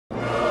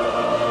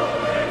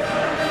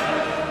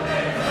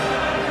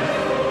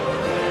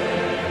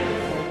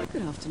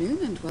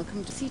afternoon and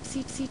welcome to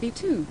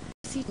Seat2,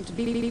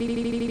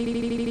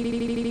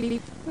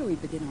 where we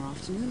begin our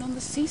afternoon on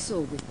the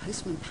seesaw with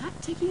Postman Pat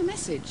taking a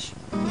message.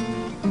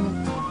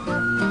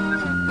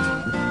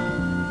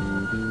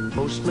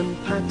 Postman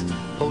Pat,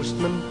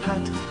 Postman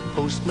Pat,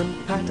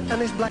 Postman Pat and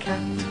his black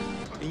hat.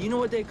 You know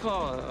what they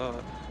call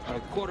a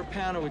quarter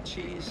pounder with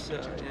cheese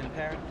in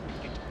Paris?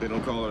 They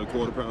don't call it a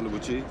quarter pounder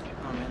with cheese?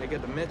 Oh man, they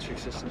got the metric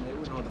system. They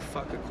wouldn't know what the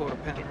fuck a quarter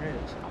pounder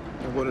is.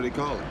 And what do they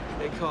call it?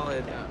 They call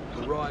it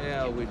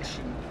Royale with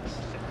cheese.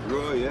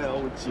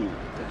 Royale with cheese.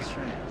 That's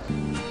right.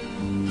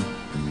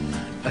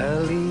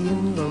 Early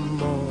in the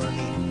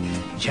morning,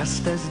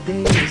 just as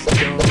day is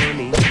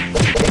dawning,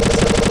 he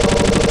picks up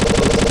all the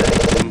post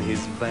bags in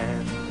his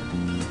van.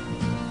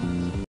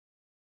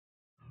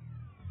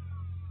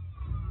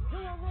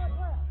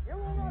 You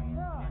will not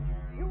cry.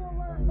 You will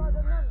learn by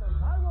the numbers.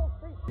 I will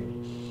teach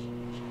you.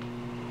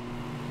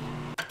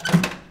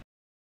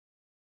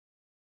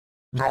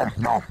 Nom,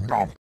 nom,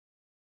 nom.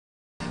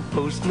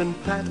 Postman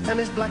Pat and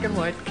his black and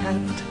white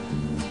cat.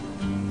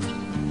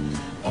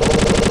 All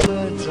the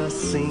birds are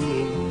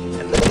singing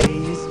and the day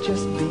is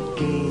just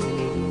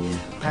beginning.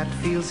 Pat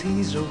feels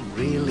he's a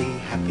really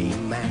happy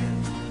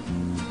man.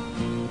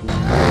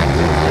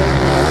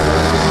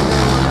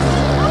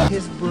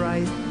 His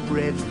bright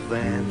red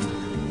van,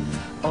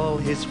 all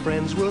his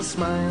friends will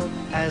smile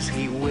as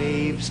he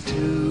waves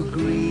to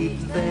greet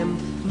them.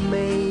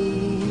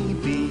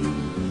 Maybe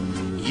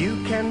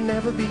you can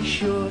never be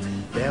sure.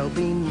 There'll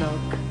be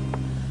knock,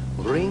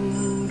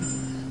 ring,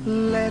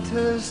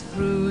 letters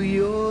through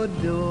your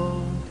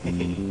door.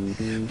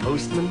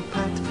 Postman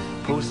Pat,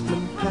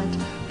 Postman Pat,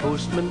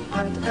 Postman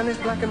Pat and his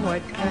black and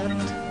white cat.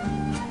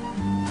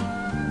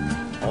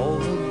 All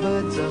the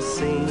birds are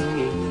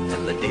singing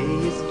and the day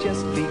is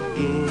just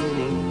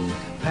beginning.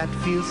 Pat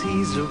feels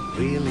he's a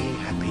really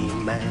happy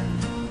man.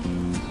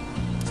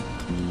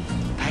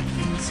 Pat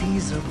feels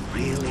he's a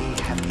really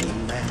happy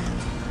man.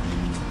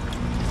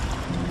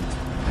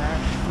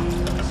 Pat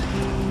feels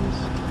he's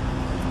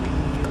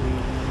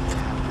really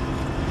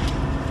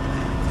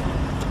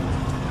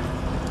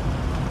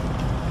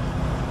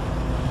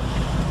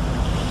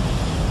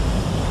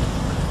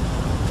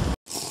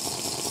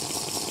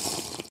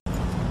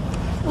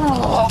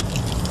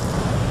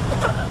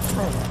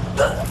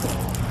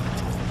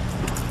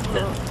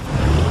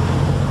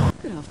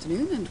Good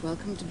afternoon and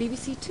welcome to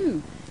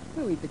BBC2,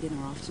 where we begin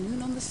our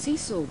afternoon on the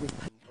seesaw with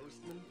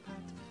Postman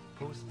Pat,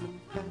 Postman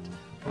Pat,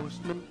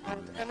 Postman Pat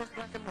and his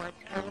black and white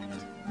cat.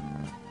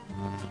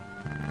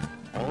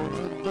 All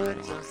the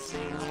birds are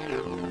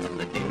singing and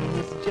the day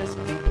is just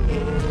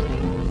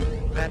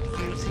beginning. Pat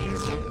feels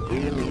he's a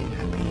really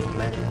happy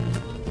man.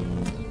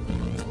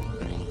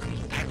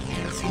 Pat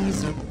feels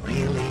he's a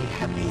really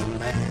happy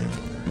man.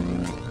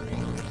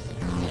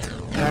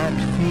 Pat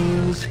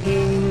feels